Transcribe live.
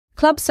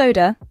Club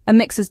soda, a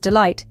mixer's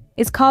delight,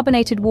 is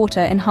carbonated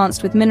water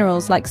enhanced with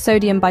minerals like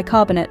sodium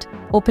bicarbonate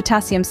or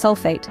potassium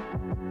sulfate.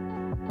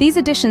 These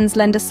additions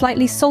lend a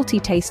slightly salty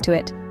taste to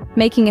it,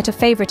 making it a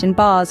favorite in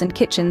bars and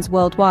kitchens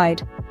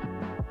worldwide.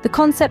 The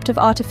concept of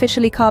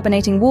artificially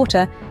carbonating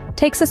water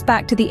takes us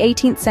back to the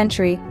 18th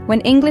century when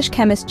English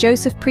chemist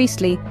Joseph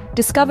Priestley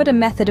discovered a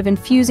method of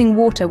infusing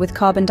water with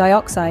carbon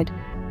dioxide.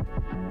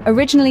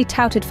 Originally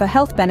touted for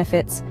health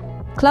benefits,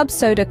 club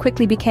soda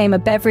quickly became a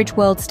beverage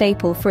world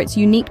staple for its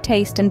unique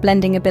taste and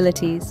blending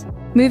abilities.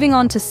 Moving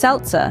on to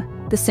seltzer,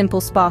 the simple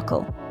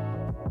sparkle.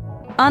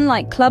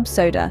 Unlike club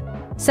soda,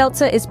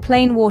 seltzer is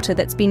plain water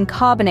that's been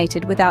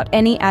carbonated without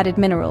any added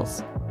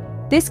minerals.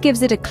 This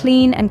gives it a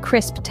clean and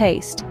crisp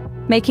taste,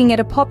 making it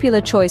a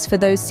popular choice for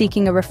those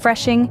seeking a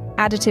refreshing,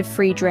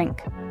 additive-free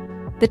drink.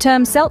 The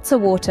term seltzer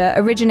water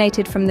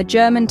originated from the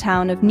German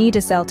town of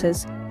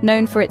Niederselters,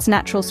 known for its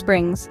natural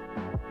springs.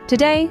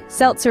 Today,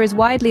 seltzer is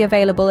widely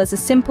available as a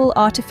simple,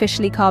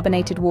 artificially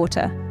carbonated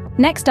water.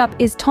 Next up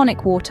is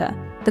tonic water,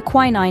 the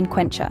quinine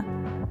quencher.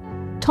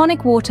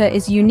 Tonic water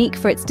is unique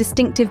for its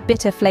distinctive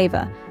bitter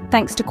flavor,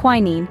 thanks to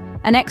quinine,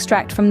 an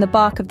extract from the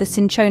bark of the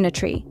cinchona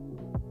tree.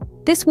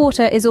 This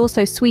water is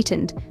also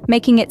sweetened,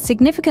 making it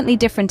significantly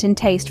different in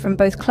taste from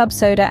both club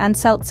soda and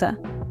seltzer.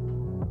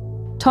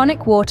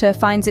 Tonic water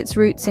finds its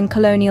roots in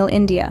colonial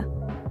India,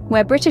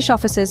 where British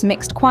officers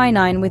mixed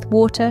quinine with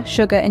water,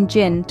 sugar, and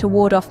gin to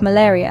ward off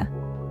malaria.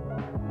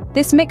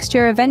 This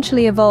mixture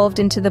eventually evolved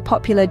into the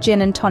popular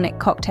gin and tonic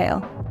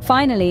cocktail.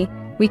 Finally,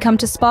 we come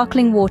to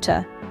sparkling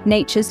water,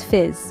 nature's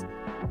fizz.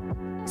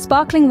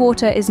 Sparkling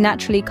water is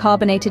naturally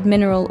carbonated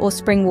mineral or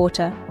spring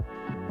water.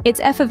 Its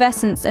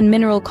effervescence and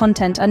mineral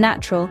content are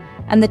natural,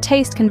 and the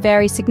taste can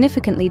vary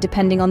significantly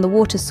depending on the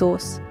water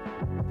source.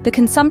 The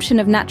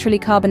consumption of naturally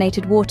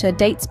carbonated water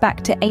dates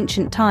back to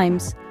ancient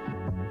times.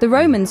 The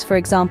Romans, for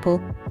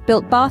example,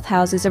 built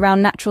bathhouses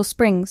around natural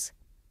springs.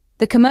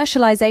 The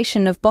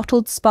commercialization of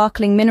bottled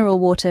sparkling mineral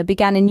water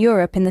began in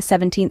Europe in the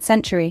 17th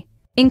century.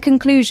 In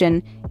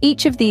conclusion,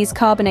 each of these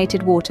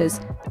carbonated waters,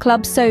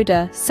 club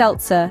soda,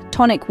 seltzer,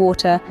 tonic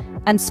water,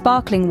 and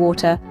sparkling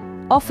water,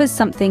 offers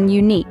something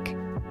unique.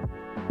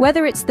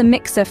 Whether it's the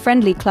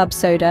mixer-friendly club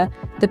soda,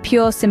 the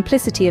pure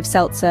simplicity of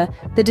seltzer,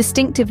 the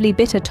distinctively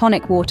bitter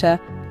tonic water,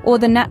 or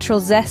the natural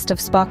zest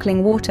of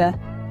sparkling water,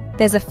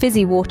 there's a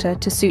fizzy water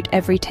to suit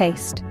every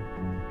taste.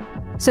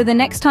 So the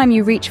next time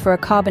you reach for a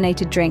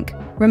carbonated drink,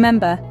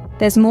 remember,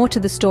 there's more to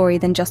the story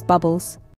than just bubbles.